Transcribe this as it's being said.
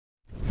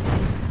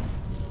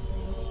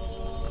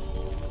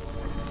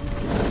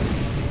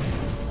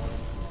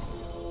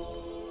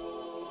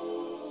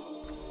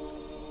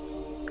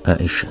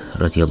Aisha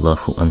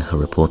radiallahu anha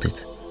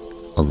reported,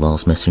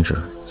 Allah's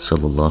Messenger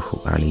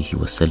sallallahu alayhi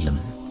wasallam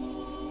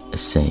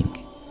is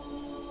saying,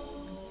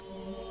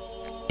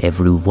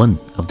 every one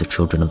of the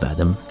children of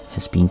Adam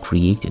has been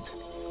created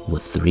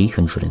with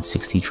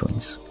 360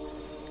 joints.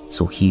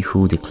 So he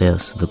who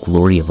declares the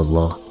glory of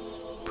Allah,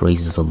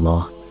 praises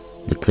Allah,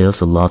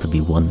 declares Allah to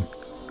be one,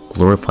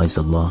 glorifies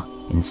Allah,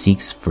 and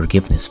seeks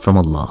forgiveness from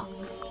Allah,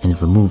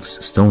 and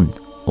removes stone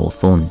or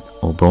thorn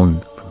or bone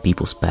from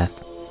people's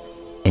path,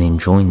 and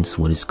enjoins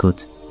what is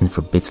good and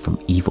forbids from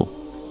evil,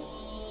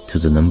 to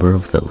the number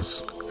of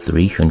those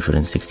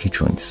 360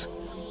 joints,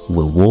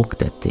 will walk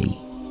that day,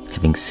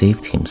 having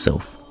saved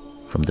himself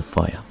from the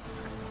fire.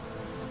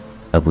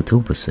 Abu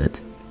Tawbah said,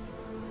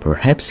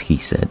 perhaps he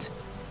said,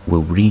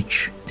 will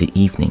reach the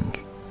evening.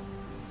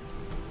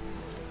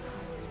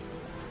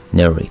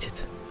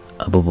 Narrated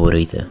Abu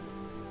Buraidah.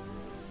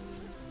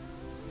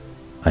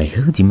 I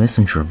heard the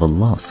Messenger of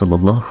Allah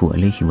sallallahu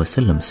alayhi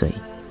wasallam say,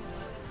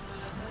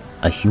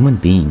 a human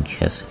being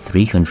has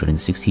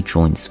 360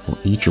 joints, for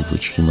each of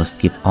which he must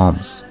give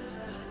alms.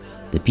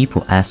 The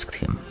people asked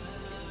him,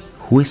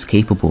 who is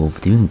capable of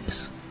doing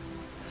this?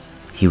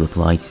 He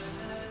replied,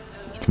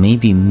 it may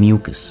be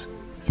mucus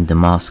in the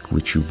mosque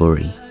which you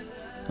bury,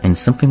 and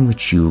something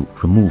which you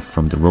remove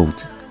from the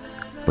road,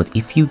 but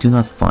if you do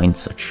not find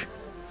such,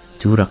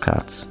 2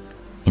 rakats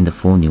in the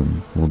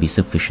forenoon will be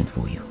sufficient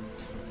for you.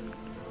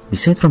 We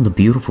said from the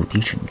beautiful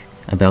teaching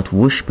about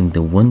worshipping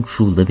the one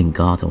true living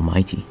God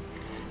Almighty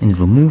and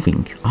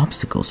removing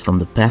obstacles from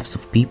the paths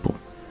of people,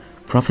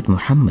 Prophet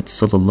Muhammad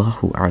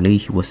sallallahu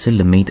alayhi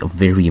wasallam made a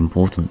very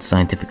important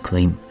scientific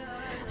claim,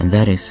 and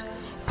that is,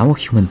 our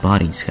human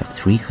bodies have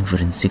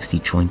 360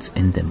 joints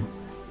in them.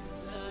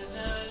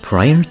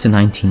 Prior to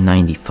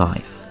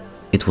 1995,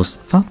 it was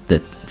thought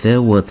that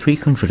there were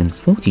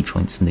 340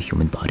 joints in the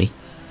human body,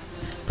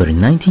 but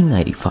in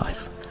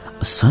 1995,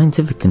 a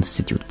scientific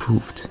institute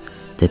proved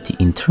that the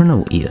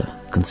internal ear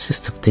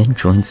consists of 10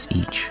 joints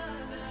each.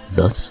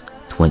 Thus,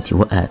 20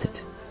 were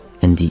added,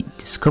 and the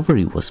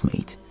discovery was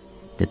made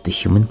that the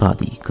human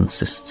body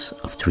consists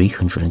of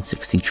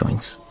 360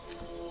 joints.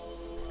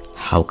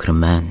 How could a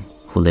man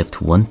who lived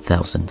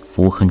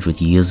 1,400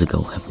 years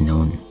ago have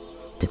known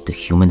that the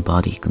human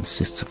body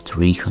consists of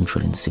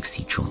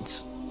 360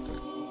 joints?